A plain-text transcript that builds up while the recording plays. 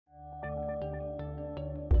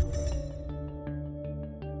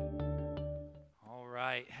All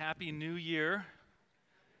right, Happy New Year.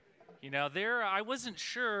 I wasn't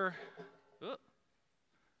sure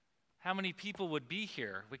how many people would be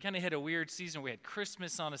here. We kind of hit a weird season. We had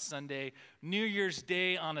Christmas on a Sunday, New Year's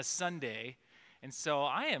Day on a Sunday. And so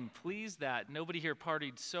I am pleased that nobody here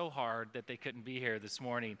partied so hard that they couldn't be here this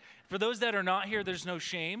morning. For those that are not here, there's no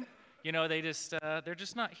shame. They're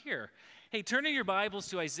just not here. Hey, turn in your Bibles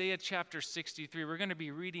to Isaiah chapter 63. We're going to be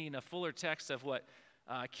reading a fuller text of what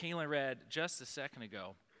Kaylin read just a second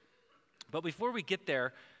ago. But before we get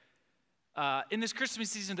there, in this Christmas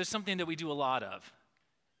season, there's something that we do a lot of,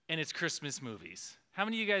 and it's Christmas movies. How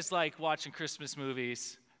many of you guys like watching Christmas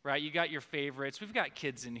movies, right? You got your favorites. We've got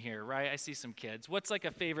kids in here, right? I see some kids. What's like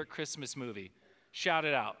a favorite Christmas movie? Shout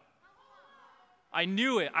it out. I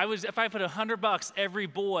knew it. If I put $100, every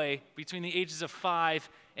boy between the ages of 5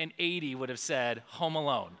 and 80 would have said Home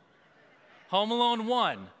Alone. Home Alone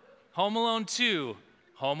 1, Home Alone 2,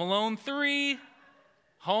 Home Alone 3,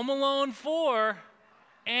 Home Alone 4,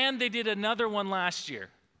 and they did another one last year.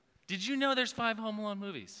 Did you know there's 5 Home Alone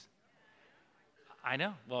movies? I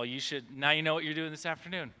know. Well, now you know what you're doing this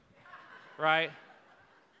afternoon, right?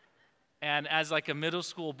 And as like a middle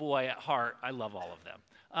school boy at heart, I love all of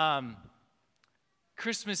them.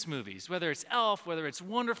 Christmas movies, whether it's Elf, whether it's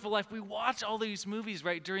Wonderful Life, we watch all these movies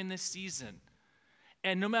right during this season.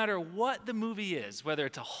 And no matter what the movie is, whether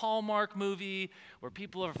it's a Hallmark movie where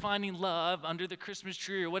people are finding love under the Christmas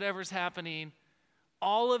tree or whatever's happening,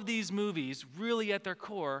 all of these movies, really at their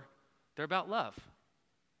core, they're about love.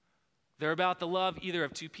 They're about the love either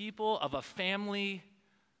of two people, of a family.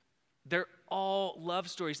 They're all love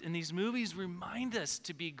stories. And these movies remind us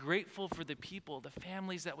to be grateful for the people, the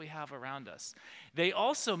families that we have around us. They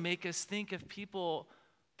also make us think of people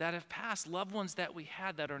that have passed, loved ones that we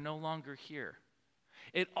had that are no longer here.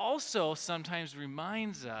 It also sometimes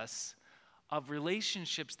reminds us of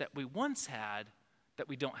relationships that we once had that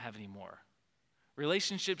we don't have anymore.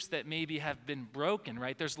 Relationships that maybe have been broken,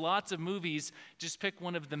 right? There's lots of movies. Just pick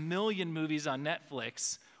one of the million movies on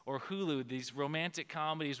Netflix or Hulu, these romantic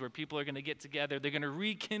comedies where people are going to get together. They're going to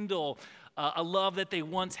rekindle a love that they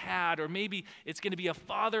once had, or maybe it's going to be a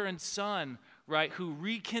father and son, right, who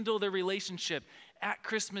rekindle their relationship at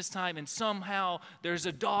Christmas time, and somehow there's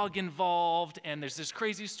a dog involved, and there's this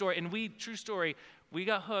crazy story. And true story, we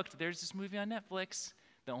got hooked. There's this movie on Netflix.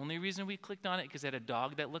 The only reason we clicked on it because it had a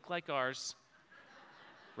dog that looked like ours.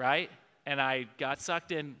 Right? And I got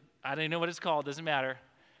sucked in. I didn't know what it's called. Doesn't matter.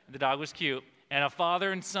 The dog was cute. And a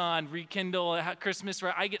father and son rekindle at Christmas.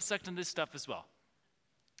 Right? I get sucked into this stuff as well.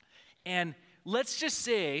 And let's just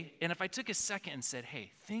say, and if I took a second and said,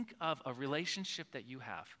 hey, think of a relationship that you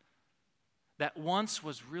have that once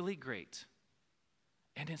was really great,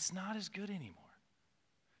 and it's not as good anymore.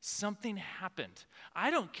 Something happened.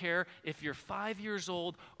 I don't care if you're 5 years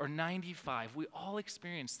old or 95. We all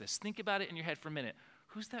experience this. Think about it in your head for a minute.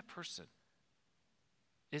 Who's that person?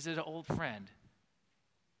 Is it an old friend?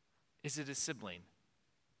 Is it a sibling?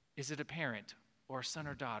 Is it a parent or a son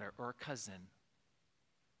or daughter or a cousin?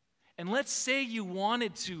 And let's say you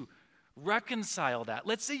wanted to reconcile that.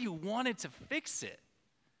 Let's say you wanted to fix it.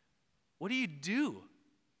 What do?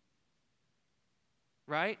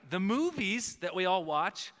 Right? The movies that we all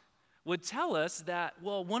watch would tell us that,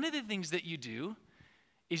 well, one of the things that you do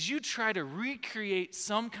is you try to recreate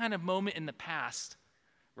some kind of moment in the past.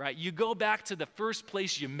 Right? You go back to the first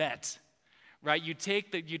place you met, right? You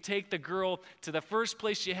take the girl to the first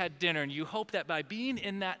place you had dinner, and you hope that by being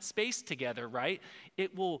in that space together, right,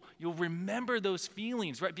 you'll remember those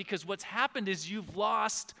feelings, right? Because what's happened is you've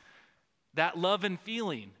lost that love and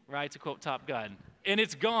feeling, right? To quote Top Gun, and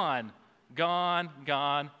it's gone,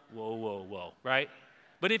 whoa, right?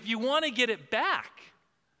 But if you want to get it back,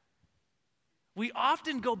 we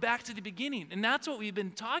often go back to the beginning, and that's what we've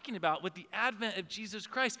been talking about with the advent of Jesus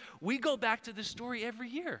Christ. We go back to the story every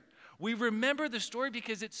year. We remember the story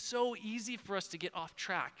because it's so easy for us to get off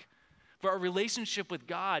track, for our relationship with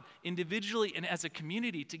God individually and as a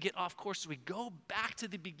community to get off course. So we go back to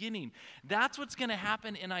the beginning. That's what's going to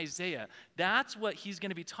happen in Isaiah. That's what he's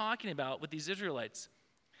going to be talking about with these Israelites.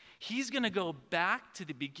 He's going to go back to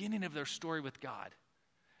the beginning of their story with God.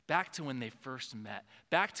 Back to when they first met,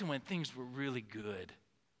 back to when things were really good.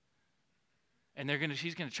 And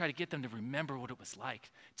he's going to try to get them to remember what it was like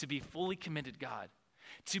to be fully committed to God,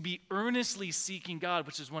 to be earnestly seeking God,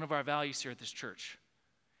 which is one of our values here at this church.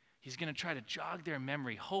 He's going to try to jog their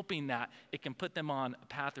memory, hoping that it can put them on a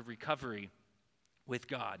path of recovery with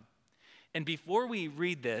God. And before we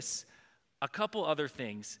read this, a couple other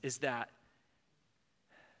things is that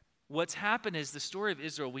what's happened is the story of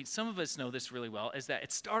Israel, some of us know this really well, is that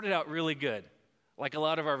it started out really good. like a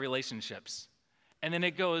lot of our relationships. And then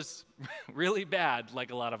it goes really bad,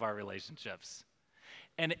 like a lot of our relationships.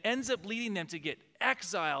 And it ends up leading them to get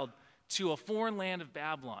exiled to a foreign land of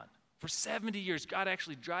Babylon. For 70 years, God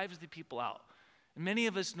actually drives the people out. And many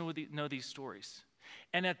of us know these stories.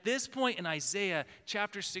 And at this point in Isaiah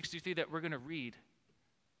chapter 63 that we're going to read,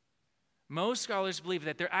 most scholars believe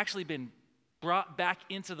that they're actually been brought back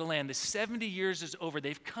into the land. The 70 years is over.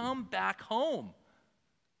 They've come back home.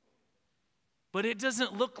 But it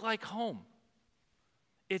doesn't look like home.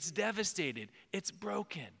 It's devastated. It's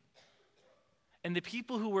broken. And the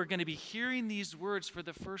people who were going to be hearing these words for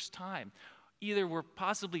the first time either were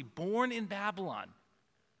possibly born in Babylon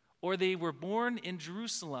or they were born in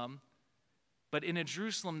Jerusalem, but in a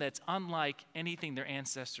Jerusalem that's unlike anything their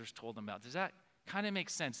ancestors told them about. Does that kind of make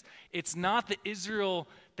sense? It's not the Israel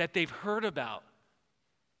that they've heard about.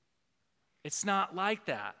 It's not like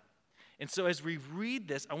that. And so as we read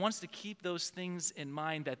this, I want us to keep those things in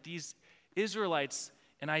mind, that these Israelites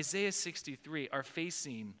in Isaiah 63 are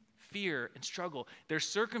facing fear and struggle. Their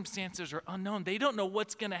circumstances are unknown. They don't know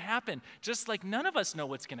what's going to happen, just like none of us know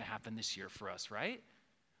what's going to happen this year for us, right?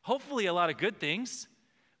 Hopefully a lot of good things,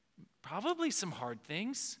 probably some hard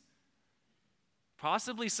things,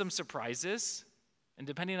 possibly some surprises, and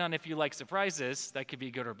depending on if you like surprises, that could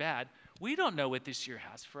be good or bad. We don't know what this year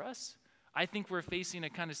has for us. I think we're facing a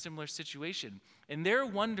kind of similar situation. And they're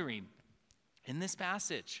wondering, in this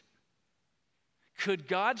passage, could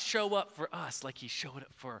God show up for us like he showed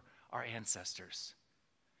up for our ancestors?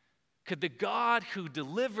 Could the God who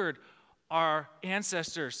delivered our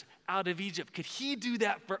ancestors out of Egypt, could he do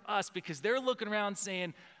that for us? Because they're looking around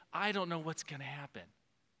saying, I don't know what's going to happen.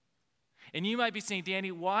 And you might be saying,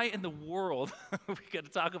 Danny, why in the world are we going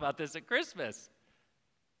to talk about this at Christmas?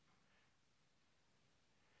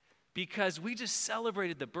 Because we just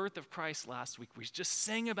celebrated the birth of Christ last week. We just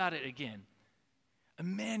sang about it again.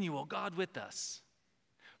 Emmanuel, God with us.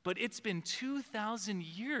 But it's been 2,000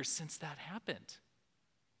 years since that happened.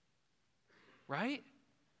 Right?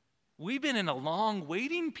 We've been in a long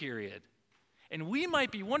waiting period. And we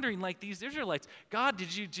might be wondering, like these Israelites, God,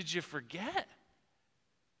 did you forget?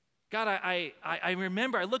 God, I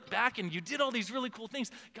remember, I look back and you did all these really cool things.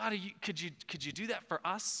 God, could you do that for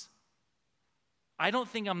us? I don't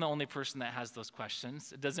think I'm the only person that has those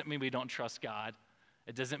questions. It doesn't mean we don't trust God.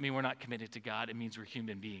 It doesn't mean we're not committed to God. It means we're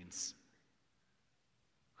human beings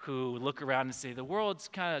who look around and say, the world's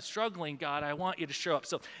kind of struggling, God, I want you to show up.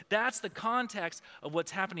 So that's the context of what's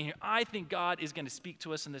happening here. I think God is going to speak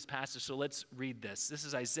to us in this passage, so let's read this. This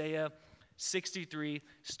is Isaiah 63,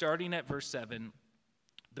 starting at verse 7,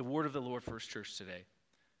 the word of the Lord for his church today.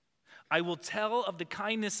 I will tell of the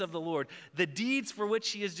kindness of the Lord, the deeds for which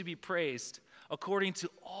he is to be praised, according to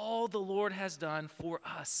all the Lord has done for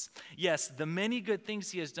us. Yes, the many good things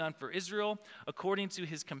he has done for Israel, according to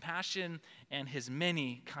his compassion and his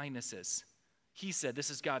many kindnesses. He said, this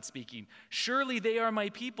is God speaking, surely they are my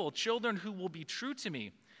people, children who will be true to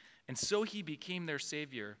me. And so he became their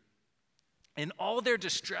Savior. In all their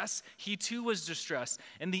distress, he too was distressed,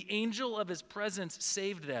 and the angel of his presence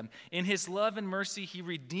saved them. In his love and mercy, he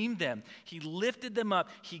redeemed them. He lifted them up.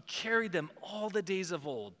 He carried them all the days of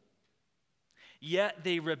old. Yet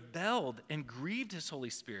they rebelled and grieved his Holy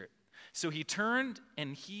Spirit. So he turned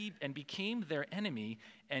and became their enemy,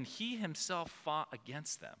 and he himself fought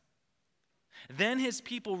against them. Then his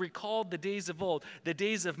people recalled the days of old, the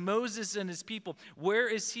days of Moses and his people. Where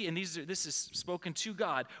is he? And this is spoken to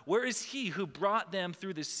God. Where is he who brought them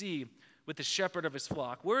through the sea with the shepherd of his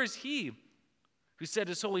flock? Where is he who set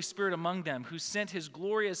his Holy Spirit among them, who sent his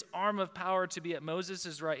glorious arm of power to be at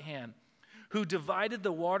Moses' right hand, who divided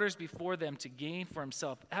the waters before them to gain for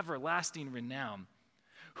himself everlasting renown,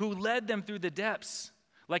 who led them through the depths?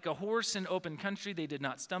 Like a horse in open country, they did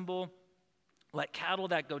not stumble. Like cattle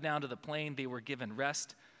that go down to the plain, they were given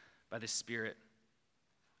rest by the Spirit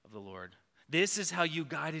of the Lord. This is how you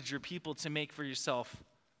guided your people to make for yourself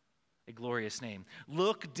a glorious name.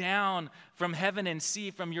 Look down from heaven and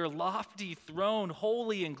see from your lofty throne,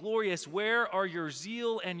 holy and glorious, where are your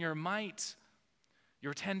zeal and your might?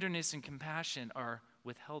 Your tenderness and compassion are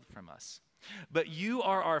withheld from us. But you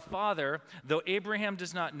are our Father, though Abraham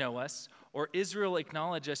does not know us, or Israel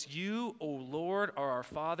acknowledge us. You, O Lord, are our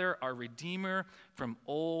Father, our Redeemer. From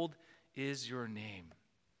old is your name.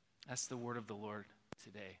 That's the word of the Lord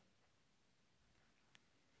today.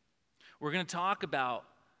 We're going to talk about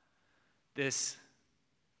this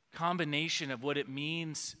combination of what it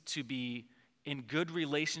means to be in good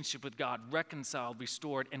relationship with God, reconciled,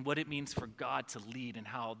 restored, and what it means for God to lead and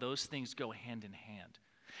how those things go hand in hand.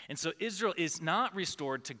 And so Israel is not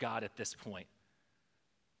restored to God at this point.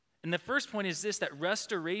 And the first point is this, that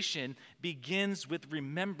restoration begins with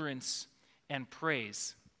remembrance and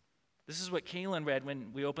praise. This is what Kaylin read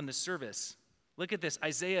when we opened the service. Look at this.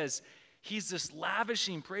 He's just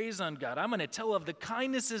lavishing praise on God. I'm going to tell of the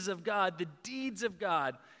kindnesses of God, the deeds of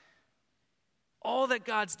God, all that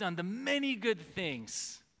God's done, the many good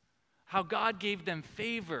things, how God gave them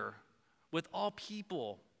favor with all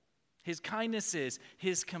people, his kindnesses,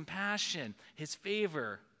 his compassion, his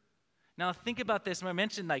favor. Now think about this. I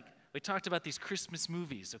mentioned, we talked about these Christmas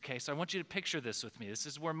movies, okay? So I want you to picture this with me. This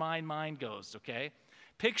is where my mind goes, okay?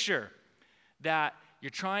 Picture that you're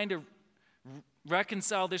trying to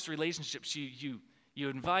reconcile this relationship. You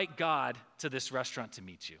invite God to this restaurant to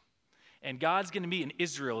meet you. And God's going to meet, and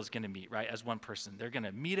Israel is going to meet, right, as one person. They're going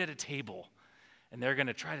to meet at a table, and they're going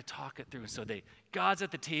to try to talk it through. And so God's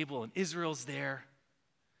at the table, and Israel's there.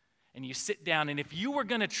 And you sit down, and if you were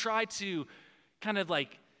going to try to kind of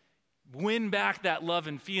win back that love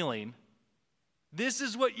and feeling, this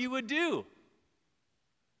is what you would do.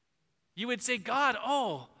 You would say, God,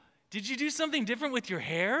 did you do something different with your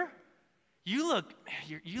hair? You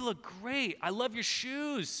look great. I love your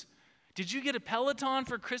shoes. Did you get a Peloton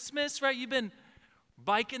for Christmas, right? You've been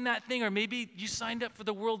biking that thing, or maybe you signed up for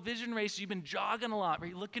the World Vision Race. You've been jogging a lot, right?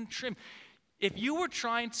 You're looking trim. If you were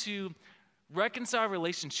trying to reconcile a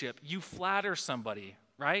relationship, you flatter somebody,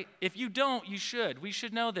 right? If you don't, you should. We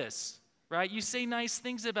should know this, right? You say nice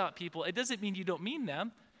things about people. It doesn't mean you don't mean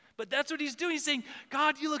them, but that's what he's doing. He's saying,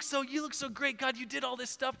 God, you look so great. God, you did all this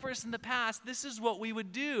stuff for us in the past. This is what we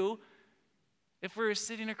would do if we were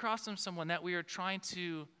sitting across from someone that we are trying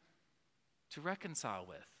to reconcile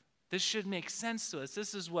with. This should make sense to us.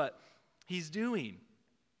 This is what he's doing.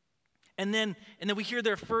 And then we hear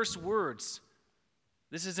their first words.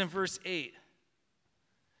 This is in verse 8.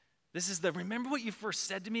 This is remember what you first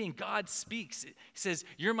said to me? And God speaks. He says,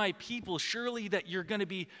 you're my people. Surely that you're going to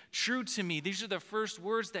be true to me. These are the first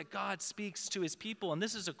words that God speaks to his people. And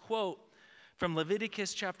this is a quote from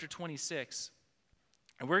Leviticus chapter 26.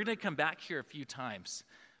 And we're going to come back here a few times.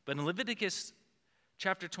 But in Leviticus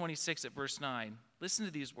chapter 26 at verse 9, listen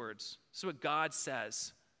to these words. This is what God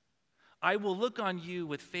says. I will look on you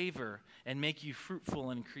with favor and make you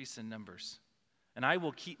fruitful and increase in numbers. And I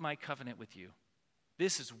will keep my covenant with you.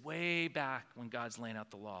 This is way back when God's laying out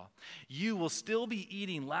the law. You will still be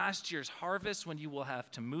eating last year's harvest when you will have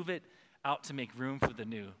to move it out to make room for the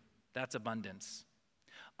new. That's abundance.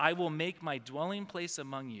 I will make my dwelling place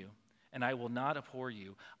among you, and I will not abhor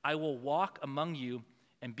you. I will walk among you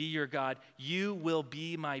and be your God. You will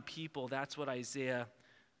be my people. That's what Isaiah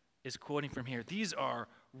is quoting from here. These are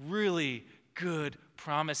really good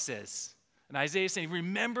promises. And Isaiah is saying,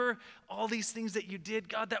 remember all these things that you did?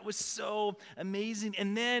 God, that was so amazing.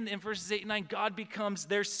 And then in verses 8 and 9, God becomes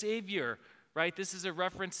their Savior, right? This is a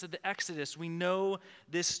reference to the Exodus. We know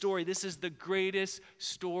this story. This is the greatest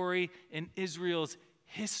story in Israel's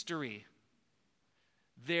history.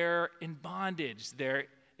 They're in bondage. They're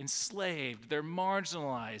enslaved. They're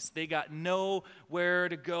marginalized. They got nowhere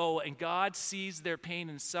to go. And God sees their pain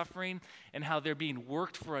and suffering and how they're being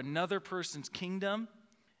worked for another person's kingdom.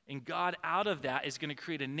 And God, out of that, is going to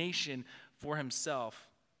create a nation for himself.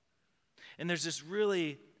 And there's this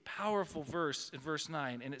really powerful verse in verse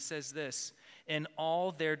 9, and it says this, in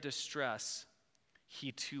all their distress,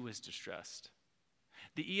 he too was distressed.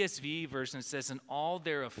 The ESV version says, in all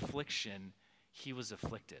their affliction, he was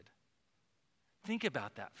afflicted. Think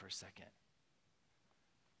about that for a second.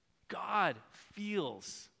 God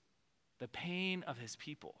feels the pain of his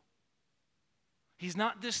people. He's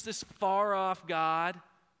not just this far-off God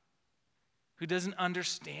who doesn't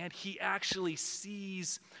understand. He actually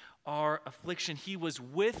sees our affliction. He was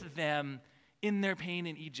with them in their pain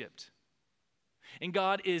in Egypt. And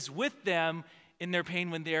God is with them in their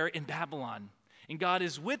pain when they're in Babylon. And God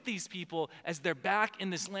is with these people as they're back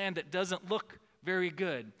in this land that doesn't look very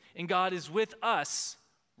good. And God is with us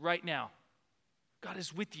right now. God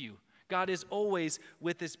is with you. God is always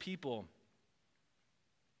with his people.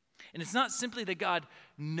 And it's not simply that God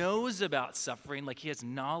knows about suffering, like he has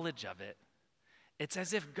knowledge of it. It's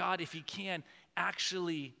as if God, if he can,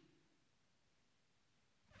 actually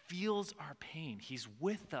feels our pain. He's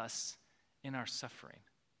with us in our suffering.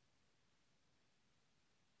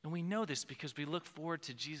 And we know this because we look forward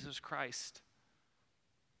to Jesus Christ,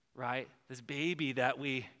 right? This baby that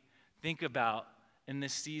we think about in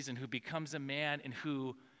this season, who becomes a man and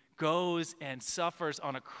who goes and suffers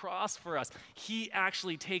on a cross for us. He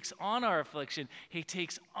actually takes on our affliction. He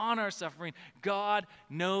takes on our suffering. God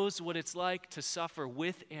knows what it's like to suffer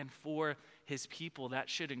with and for his people.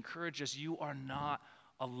 That should encourage us. You are not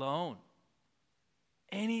alone.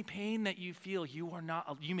 Any pain that you feel,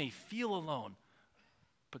 you may feel alone,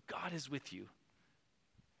 but God is with you.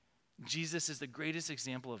 Jesus is the greatest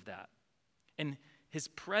example of that. And his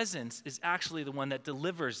presence is actually the one that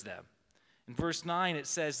delivers them. In verse 9, it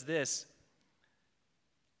says this,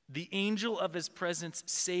 the angel of his presence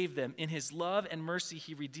saved them. In his love and mercy,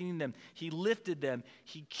 he redeemed them. He lifted them.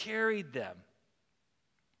 He carried them.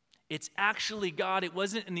 It's actually God. It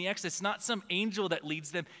wasn't in the Exodus. It's not some angel that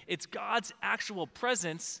leads them. It's God's actual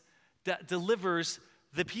presence that delivers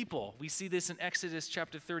the people. We see this in Exodus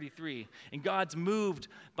chapter 33. And God's moved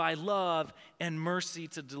by love and mercy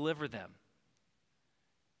to deliver them.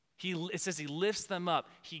 It says he lifts them up.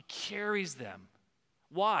 He carries them.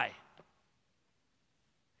 Why?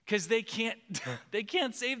 Because they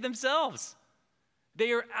can't save themselves.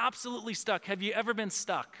 They are absolutely stuck. Have you ever been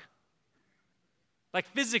stuck? Like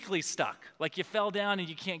physically stuck. Like you fell down and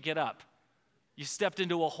you can't get up. You stepped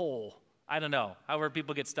into a hole. I don't know. However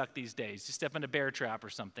people get stuck these days. You step in a bear trap or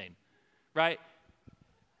something. Right?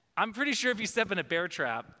 I'm pretty sure if you step in a bear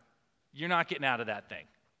trap, you're not getting out of that thing.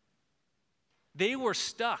 They were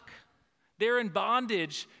stuck. They're in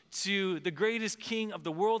bondage to the greatest king of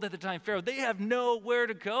the world at the time, Pharaoh. They have nowhere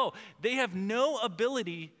to go. They have no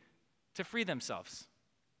ability to free themselves.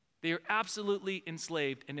 They are absolutely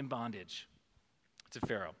enslaved and in bondage to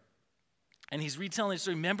Pharaoh. And he's retelling the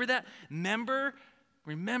story. Remember that?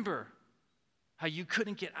 Remember how you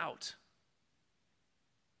couldn't get out.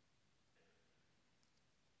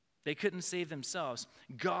 They couldn't save themselves.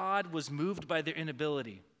 God was moved by their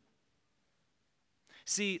inability.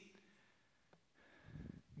 See,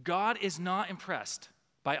 God is not impressed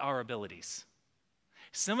by our abilities.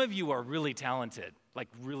 Some of you are really talented, like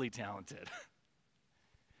really talented.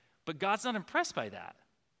 But God's not impressed by that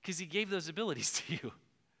because he gave those abilities to you.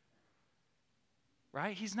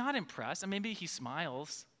 Right? He's not impressed. And maybe he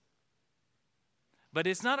smiles. But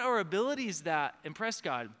it's not our abilities that impress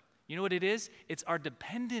God. You know what it is? It's our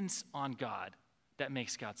dependence on God that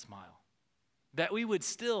makes God smile. That we would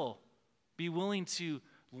still be willing to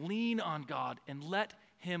lean on God and let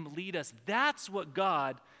him lead us. That's what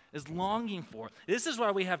God is longing for. This is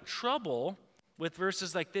why we have trouble with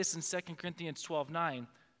verses like this in 2 Corinthians 12:9,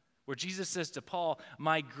 where Jesus says to Paul,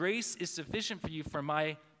 my grace is sufficient for you, for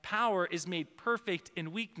my power is made perfect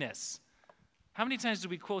in weakness. How many times do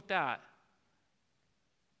we quote that?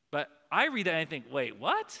 But I read that and I think, wait,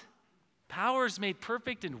 what? Power is made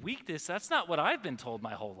perfect in weakness? That's not what I've been told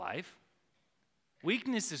my whole life.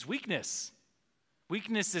 Weakness is weakness.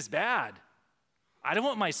 Weakness is bad. I don't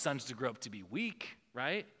want my sons to grow up to be weak,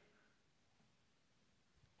 right?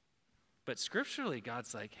 But scripturally,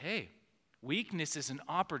 God's like, hey, weakness is an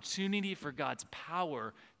opportunity for God's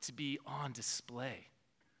power to be on display.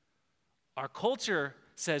 Our culture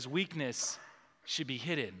says weakness should be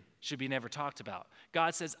hidden, should be never talked about.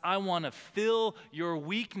 God says, I want to fill your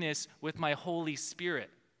weakness with my Holy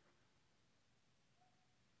Spirit.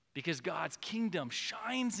 Because God's kingdom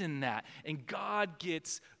shines in that, and God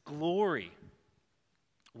gets glory.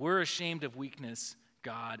 We're ashamed of weakness.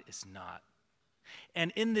 God is not.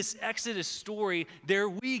 And in this Exodus story, they're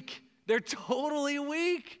weak. They're totally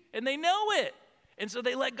weak, and they know it. And so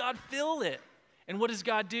they let God fill it. And what does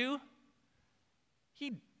God do?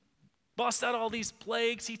 He busts out all these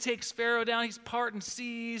plagues. He takes Pharaoh down. He's parting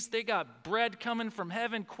seas. They got bread coming from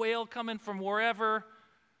heaven, quail coming from wherever,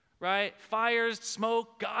 right? Fires,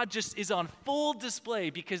 smoke. God just is on full display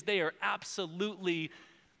because they are absolutely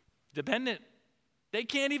dependent. They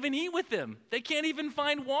can't even eat with him. They can't even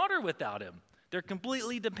find water without him. They're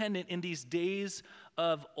completely dependent in these days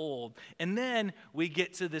of old. And then we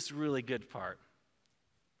get to this really good part.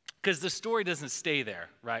 Because the story doesn't stay there,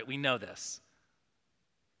 right? We know this.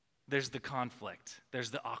 There's the conflict.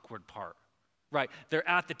 There's the awkward part, right? They're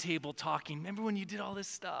at the table talking. Remember when you did all this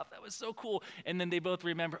stuff? That was so cool. And then they both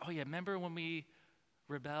remember, oh yeah, remember when we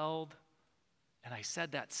rebelled and I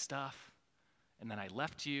said that stuff and then I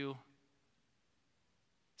left you?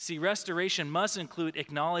 See, restoration must include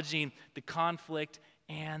acknowledging the conflict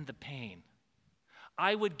and the pain.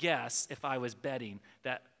 I would guess, if I was betting,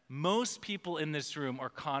 that most people in this room are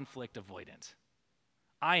conflict avoidant.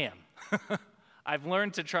 I am. I've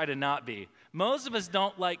learned to try to not be. Most of us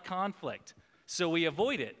don't like conflict, so we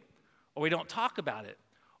avoid it, or we don't talk about it,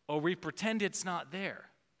 or we pretend it's not there.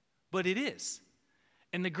 But it is.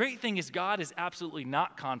 And the great thing is God is absolutely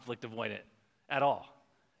not conflict avoidant at all.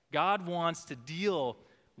 God wants to deal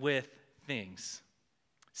with things.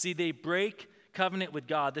 See, they break covenant with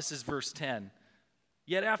God. This is verse 10.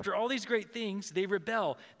 Yet after all these great things, they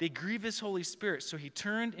rebel. They grieve his Holy Spirit. So he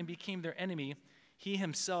turned and became their enemy. He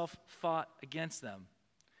himself fought against them.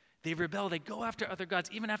 They rebel. They go after other gods,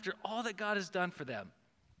 even after all that God has done for them.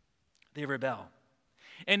 They rebel.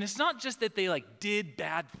 And it's not just that they did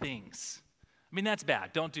bad things. I mean, that's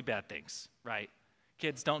bad. Don't do bad things, right?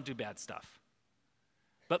 Kids, don't do bad stuff.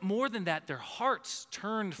 But more than that, their hearts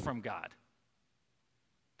turned from God.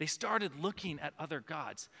 They started looking at other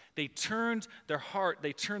gods. They turned their heart,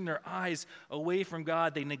 they turned their eyes away from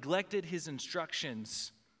God. They neglected his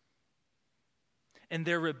instructions. And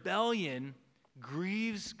their rebellion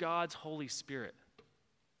grieves God's Holy Spirit.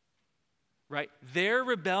 Right? Their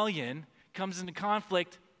rebellion comes into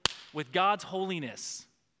conflict with God's holiness.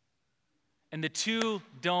 And the two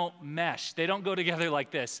don't mesh. They don't go together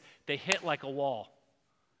like this. They hit like a wall.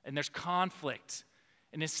 And there's conflict.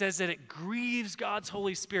 And it says that it grieves God's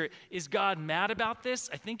Holy Spirit. Is God mad about this?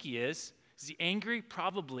 I think he is. Is he angry?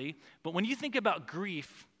 Probably. But when you think about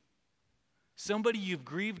grief, somebody you've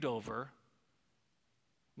grieved over,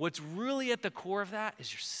 what's really at the core of that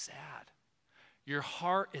is you're sad. Your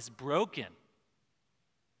heart is broken.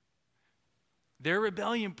 Their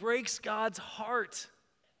rebellion breaks God's heart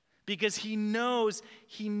because he knows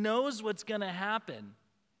what's going to happen.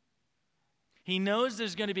 He knows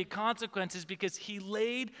there's going to be consequences because he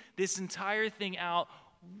laid this entire thing out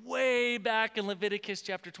way back in Leviticus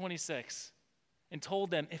chapter 26 and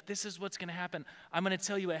told them, if this is what's going to happen, I'm going to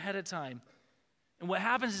tell you ahead of time. And what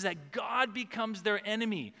happens is that God becomes their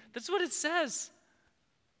enemy. That's what it says.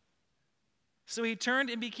 So he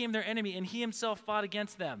turned and became their enemy, and he himself fought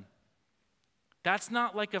against them. That's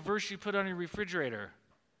not like a verse you put on your refrigerator.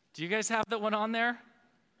 Do you guys have that one on there?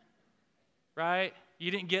 Right?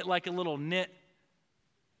 You didn't get like a little knit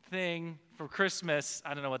thing for Christmas.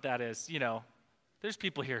 I don't know what that is. You know, there's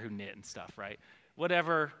people here who knit and stuff, right?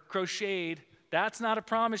 Whatever, crocheted. That's not a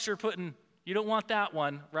promise you're putting. You don't want that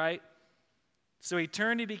one, right? So he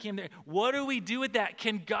turned and became there. What do we do with that?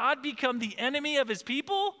 Can God become the enemy of his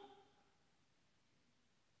people?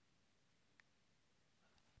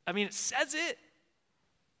 I mean, it says it.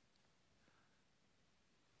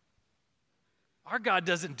 Our God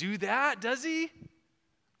doesn't do that, does he?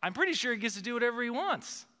 I'm pretty sure he gets to do whatever he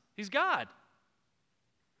wants. He's God.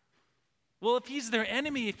 Well, if he's their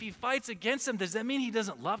enemy, if he fights against them, does that mean he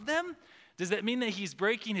doesn't love them? Does that mean that he's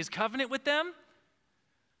breaking his covenant with them?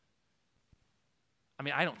 I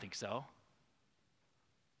mean, I don't think so.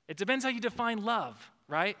 It depends how you define love,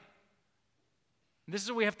 right? This is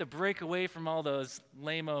where we have to break away from all those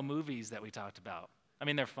lame-o movies that we talked about. I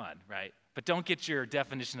mean, they're fun, right? But don't get your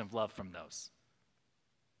definition of love from those.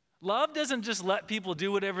 Love doesn't just let people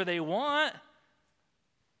do whatever they want.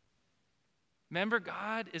 Remember,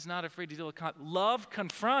 God is not afraid to deal with love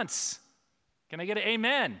confronts. Can I get an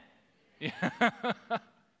amen? Yeah.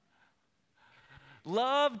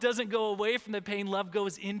 Love doesn't go away from the pain. Love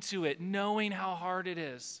goes into it, knowing how hard it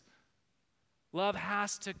is. Love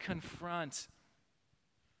has to confront.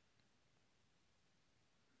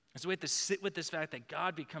 So we have to sit with this fact that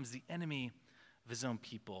God becomes the enemy of his own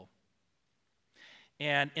people.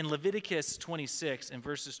 And in Leviticus 26, in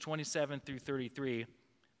verses 27 through 33, I'm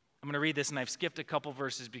going to read this, and I've skipped a couple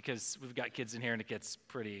verses because we've got kids in here, and it gets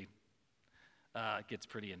pretty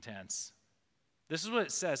intense. This is what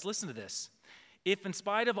it says. Listen to this. If in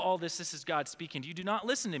spite of all this is God speaking, you do not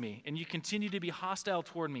listen to me, and you continue to be hostile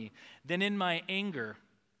toward me, then in my anger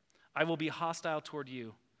I will be hostile toward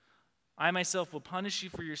you. I myself will punish you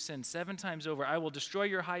for your sins 7 times over. I will destroy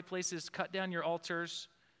your high places, cut down your altars,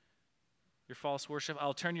 your false worship.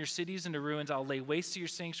 I'll turn your cities into ruins. I'll lay waste to your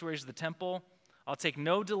sanctuaries of the temple. I'll take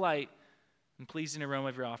no delight in pleasing the aroma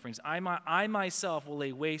of your offerings. I myself will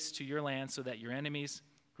lay waste to your land so that your enemies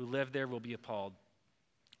who live there will be appalled.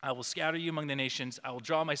 I will scatter you among the nations. I will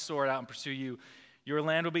draw my sword out and pursue you. Your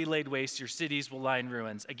land will be laid waste. Your cities will lie in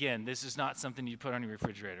ruins. Again, this is not something you put on your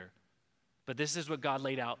refrigerator. But this is what God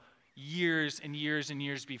laid out years and years and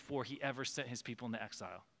years before he ever sent his people into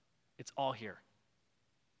exile. It's all here.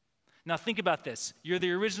 Now think about this. You're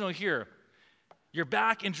the original here. You're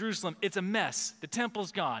back in Jerusalem. It's a mess. The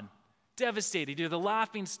temple's gone. Devastated. You're the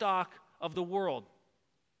laughing stock of the world.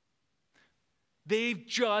 They've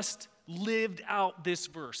just lived out this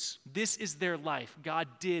verse. This is their life. God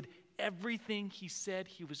did everything he said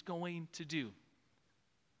he was going to do.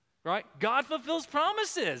 Right? God fulfills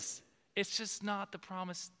promises. It's just not the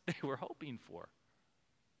promise they were hoping for.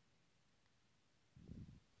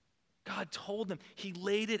 God told them. He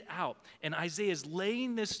laid it out. And Isaiah is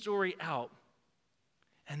laying this story out.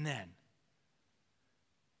 And then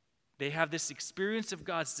they have this experience of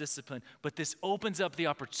God's discipline, but this opens up the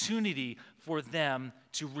opportunity for them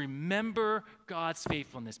to remember God's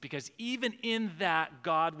faithfulness, because even in that,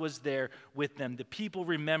 God was there with them. The people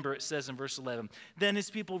remember, it says in verse 11. Then his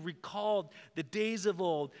people recalled the days of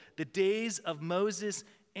old, the days of Moses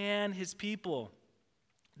and his people.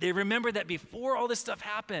 They remember that before all this stuff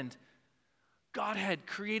happened, God had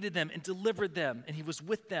created them and delivered them, and he was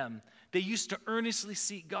with them. They used to earnestly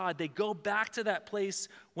seek God. They go back to that place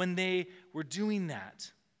when they were doing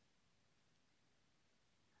that.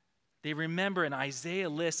 They remember, and Isaiah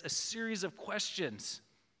lists a series of questions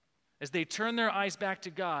as they turn their eyes back to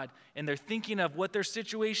God and they're thinking of what their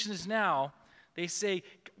situation is now. They say,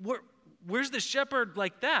 where's the shepherd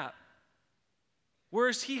like that? Where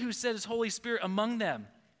is he who sent his Holy Spirit among them?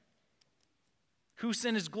 Who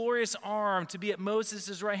sent his glorious arm to be at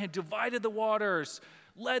Moses' right hand, divided the waters,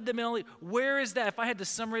 led them in only. Where is that? If I had to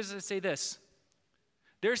summarize it, I'd say this.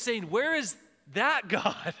 They're saying, where is that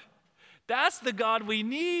God? That's the God we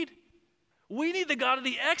need. We need the God of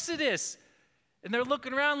the Exodus. And they're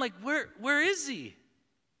looking around like, where is he?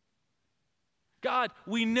 God,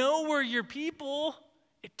 we know we're your people.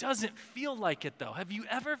 It doesn't feel like it, though. Have you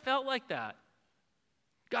ever felt like that?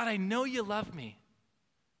 God, I know you love me.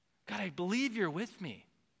 God, I believe you're with me.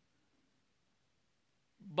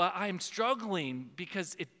 But I'm struggling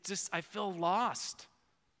because I feel lost.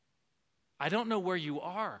 I don't know where you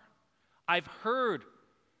are. I've heard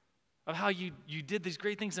of how you did these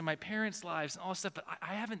great things in my parents' lives and all stuff, but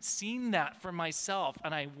I haven't seen that for myself,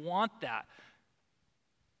 and I want that.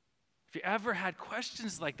 If you ever had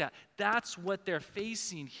questions like that, that's what they're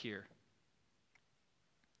facing here.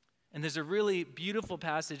 And there's a really beautiful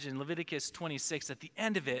passage in Leviticus 26 at the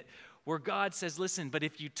end of it where God says, listen, but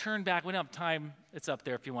if you turn back, we don't have time, it's up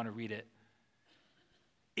there if you want to read it.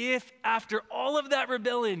 If after all of that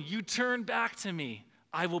rebellion you turn back to me,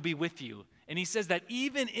 I will be with you. And he says that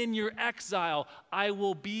even in your exile, I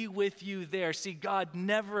will be with you there. See, God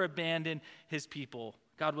never abandoned his people.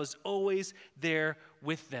 God was always there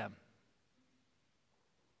with them.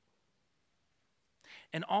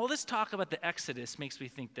 And all this talk about the Exodus makes me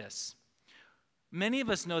think this. Many of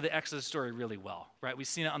us know the Exodus story really well, right? We've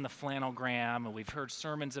seen it on the flannelgram, and we've heard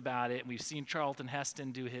sermons about it, and we've seen Charlton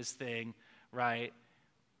Heston do his thing, right?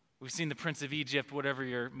 We've seen The Prince of Egypt, whatever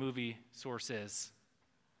your movie source is,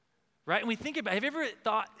 right? And we think about, have you ever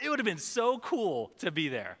thought it would have been so cool to be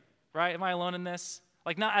there, right? Am I alone in this?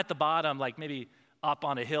 Like not at the bottom, like maybe up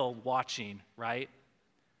on a hill watching, right?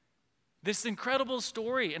 This incredible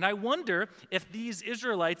story. And I wonder if these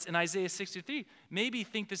Israelites in Isaiah 63 maybe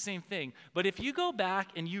think the same thing. But if you go back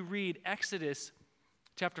and you read Exodus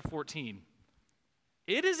chapter 14,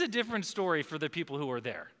 it is a different story for the people who are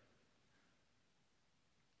there.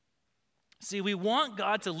 See, we want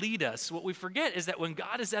God to lead us. What we forget is that when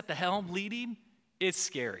God is at the helm leading, it's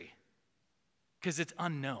scary because it's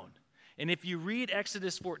unknown. And if you read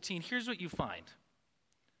Exodus 14, here's what you find.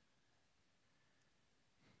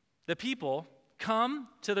 The people come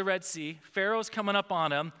to the Red Sea. Pharaoh's coming up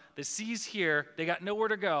on them. The sea's here. They got nowhere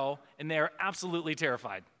to go, and they're absolutely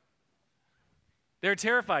terrified. They're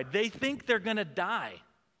terrified. They think they're going to die.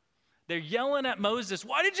 They're yelling at Moses,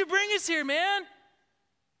 "Why did you bring us here, man?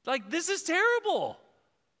 Like, this is terrible.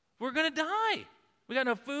 We're going to die. We got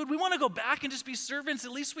no food. We want to go back and just be servants.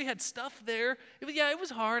 At least we had stuff there." It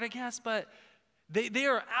was hard, I guess, but They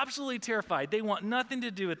are absolutely terrified. They want nothing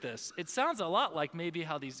to do with this. It sounds a lot like maybe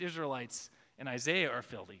how these Israelites in Isaiah are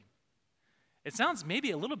feeling. It sounds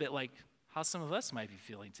maybe a little bit like how some of us might be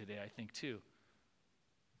feeling today, I think, too.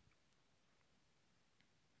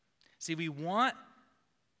 See, we want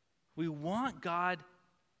God's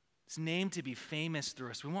name to be famous through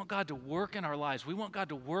us. We want God to work in our lives. We want God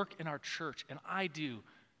to work in our church, and I do.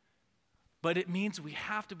 But it means we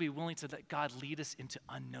have to be willing to let God lead us into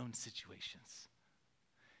unknown situations.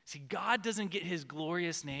 See, God doesn't get his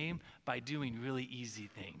glorious name by doing really easy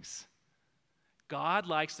things. God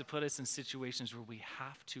likes to put us in situations where we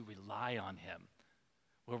have to rely on him,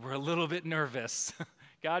 where we're a little bit nervous.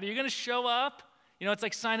 God, are you going to show up? It's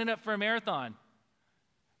like signing up for a marathon,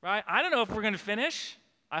 right? I don't know if we're going to finish.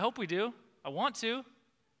 I hope we do. I want to.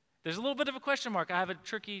 There's a little bit of a question mark. I have a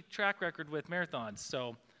tricky track record with marathons,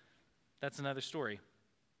 so that's another story.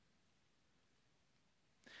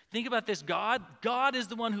 Think about this. God is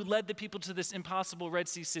the one who led the people to this impossible Red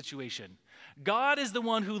Sea situation. God is the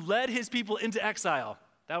one who led his people into exile.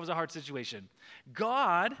 That was a hard situation.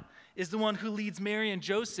 God is the one who leads Mary and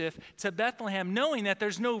Joseph to Bethlehem, knowing that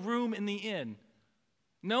there's no room in the inn,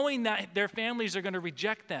 knowing that their families are going to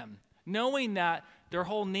reject them, knowing that their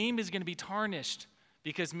whole name is going to be tarnished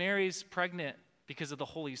because Mary's pregnant because of the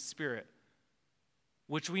Holy Spirit,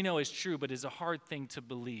 which we know is true, but is a hard thing to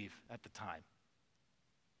believe at the time.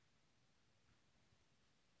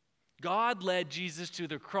 God led Jesus to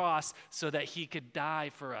the cross so that he could die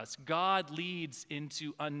for us. God leads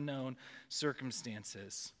into unknown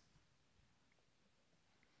circumstances.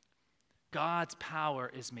 God's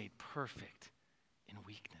power is made perfect in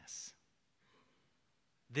weakness.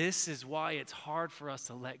 This is why it's hard for us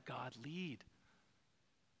to let God lead,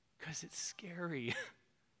 because it's scary,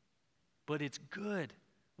 but it's good.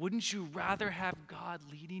 Wouldn't you rather have God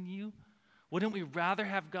leading you? Wouldn't we rather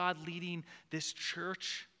have God leading this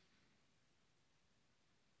church?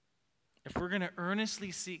 If we're going to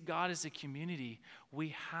earnestly seek God as a community,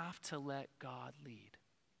 we have to let God lead.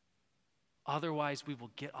 Otherwise, we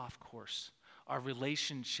will get off course. Our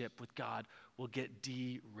relationship with God will get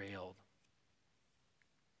derailed.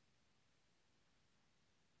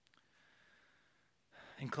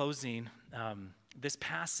 In closing, in this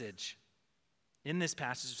passage, we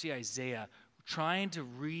see Isaiah trying to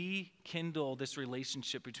rekindle this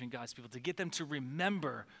relationship between God's people, to get them to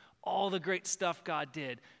remember all the great stuff God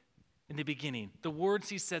did in the beginning, the words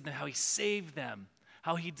he said, and how he saved them,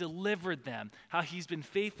 how he delivered them, how he's been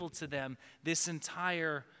faithful to them this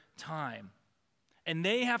entire time. And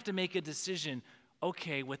they have to make a decision,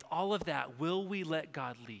 okay, with all of that, will we let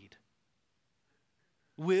God lead?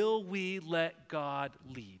 Will we let God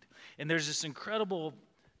lead? And there's this incredible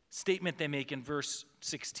statement they make in verse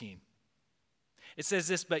 16. It says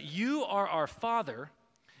this, "But you are our Father,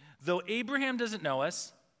 though Abraham doesn't know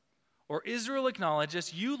us, or Israel acknowledge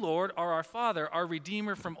us, you, Lord, are our Father, our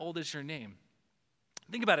Redeemer from old is your name."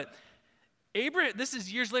 Think about it. Abraham, this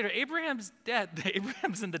is years later. Abraham's dead.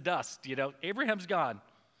 Abraham's in the dust, Abraham's gone.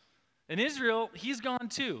 And Israel, he's gone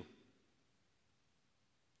too.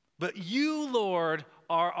 But you, Lord,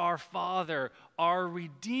 are our Father, our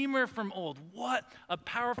Redeemer from old. What a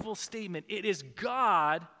powerful statement. It is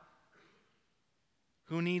God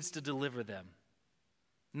who needs to deliver them.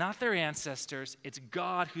 Not their ancestors. It's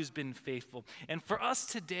God who's been faithful. And for us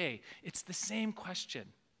today, it's the same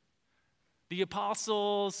question. The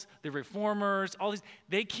apostles, the reformers, all these,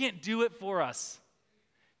 they can't do it for us.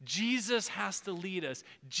 Jesus has to lead us.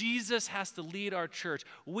 Jesus has to lead our church.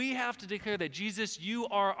 We have to declare that, Jesus, you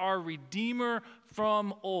are our Redeemer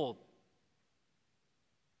from old.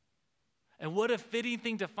 And what a fitting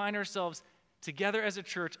thing to find ourselves together as a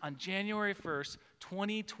church on January 1st,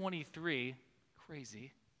 2023.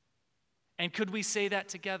 Crazy. And could we say that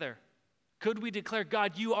together? Could we declare,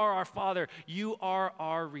 God, you are our Father. You are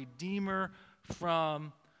our Redeemer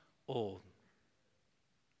from old.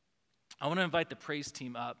 I want to invite the praise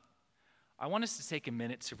team up. I want us to take a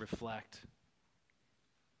minute to reflect.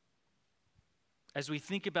 As we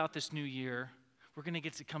think about this new year, we're going to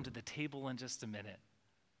get to come to the table in just a minute.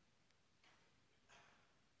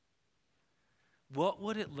 What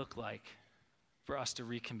would it look like for us to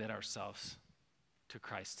recommit ourselves to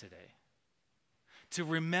Christ today? To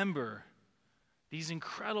remember these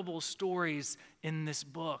incredible stories in this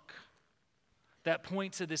book that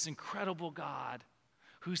point to this incredible God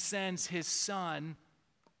who sends his Son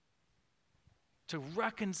to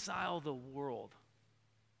reconcile the world.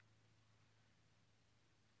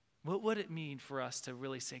 What would it mean for us to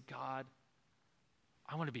really say, God,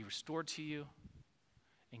 I want to be restored to you,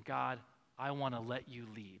 and God, I want to let you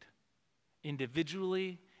lead.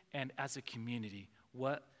 Individually and as a community,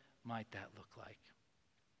 what might that look like?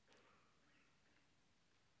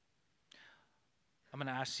 I'm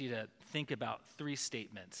going to ask you to think about 3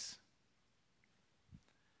 statements.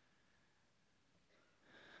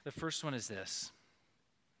 The first one is this.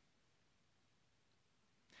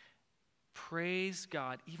 Praise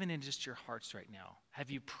God, even in just your hearts right now. Have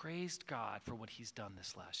you praised God for what he's done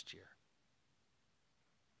this last year?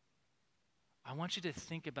 I want you to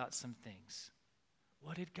think about some things.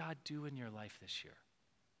 What did God do in your life this year?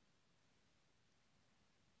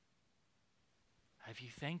 Have you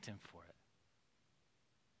thanked him for it?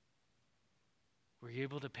 Were you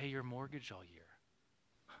able to pay your mortgage all year?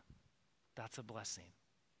 That's a blessing.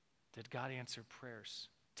 Did God answer prayers?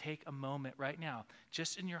 Take a moment right now,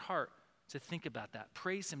 just in your heart, to think about that.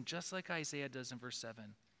 Praise him just like Isaiah does in verse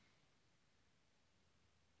 7.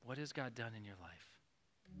 What has God done in your life?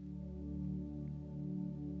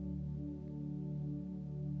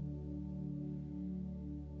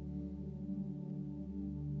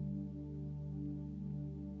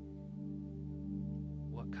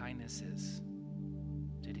 What kindnesses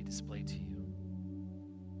did he display to you?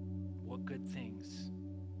 What good things?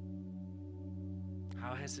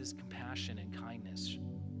 How has his compassion and kindness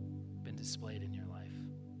been displayed in your life?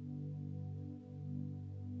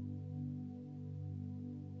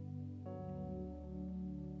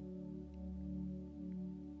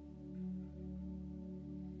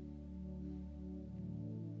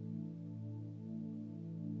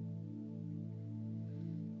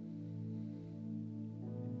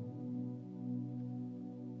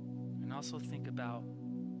 And also think about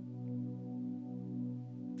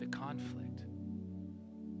the conflict.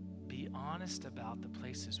 Be honest about the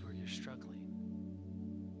places where you're struggling.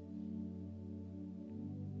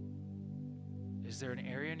 Is there an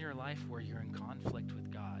area in your life where you're in conflict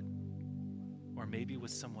with God or maybe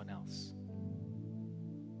with someone else?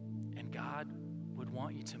 And God would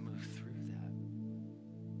want you to move through that.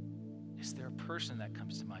 Is there a person that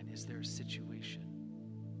comes to mind? Is there a situation?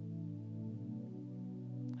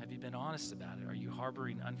 Have you been honest about it? Are you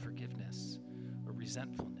harboring unforgiveness or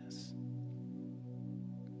resentfulness?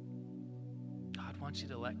 God wants you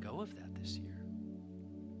to let go of that this year.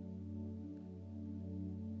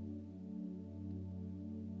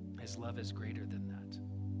 His love is greater than that.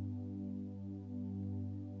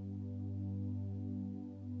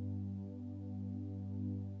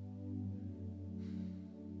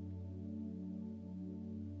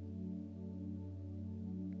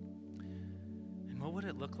 And what would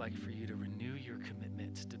it look like for you to renew your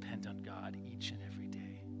commitment to depend on God each and every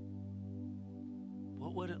day?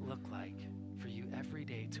 What would it look like for you every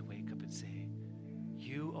day to wake up and say,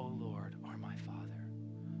 "You, O Lord, are my Father.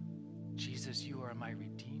 Jesus, you are my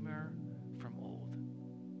Redeemer from old"?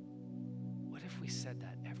 What if we said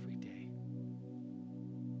that every day?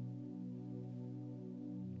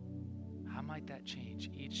 How might that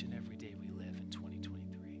change each and every day we live in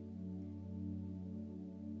 2023?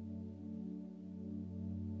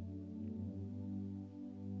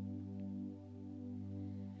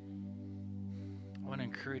 I want to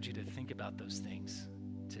encourage you to think about those things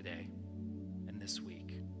today and this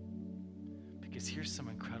week. Because here's some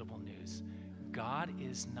incredible news. God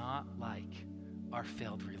is not like our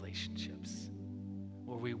failed relationships,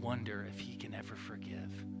 where we wonder if he can ever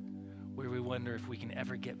forgive, where we wonder if we can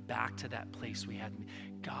ever get back to that place we had.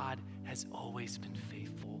 God has always been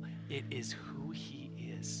faithful. It is who he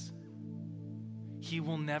is. He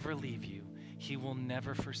will never leave you. He will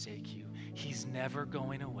never forsake you. He's never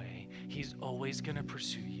going away. He's always going to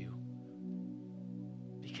pursue you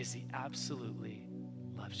because he absolutely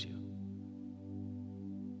loves you.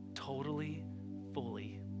 Totally,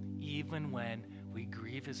 fully, even when we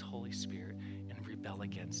grieve his Holy Spirit and rebel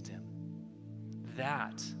against him.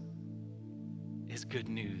 That is good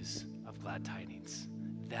news of glad tidings.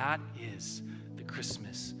 That is the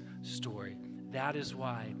Christmas story. That is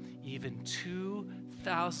why even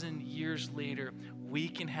 2,000 years later, we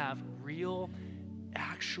can have real,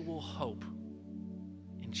 actual hope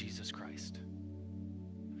in Jesus Christ.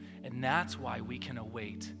 And that's why we can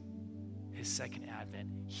await his second advent.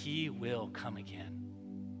 He will come again.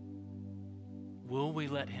 Will we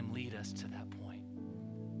let him lead us to that point?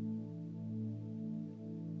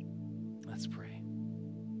 Let's pray.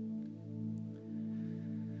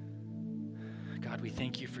 God, we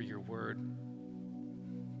thank you for your word.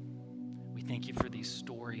 We thank you for these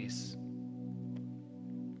stories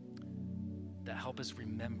that help us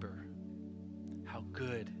remember how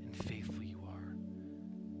good and faithful you are.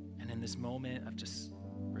 And in this moment of just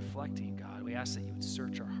reflecting, God, we ask that you would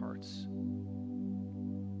search our hearts.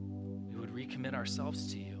 We would recommit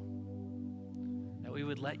ourselves to you. That we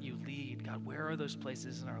would let you lead. God, where are those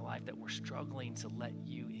places in our life that we're struggling to let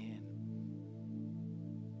you in?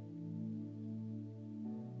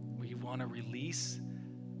 We want to release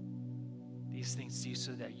these things to you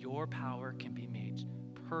so that your power can be made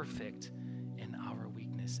perfect in our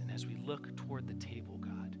weakness. And as we look toward the table,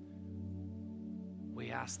 God,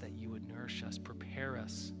 we ask that you would nourish us, prepare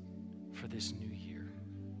us for this new year.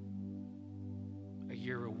 A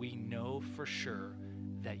year where we know for sure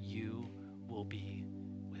that you will be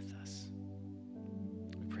with us.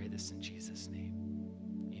 We pray this in Jesus' name.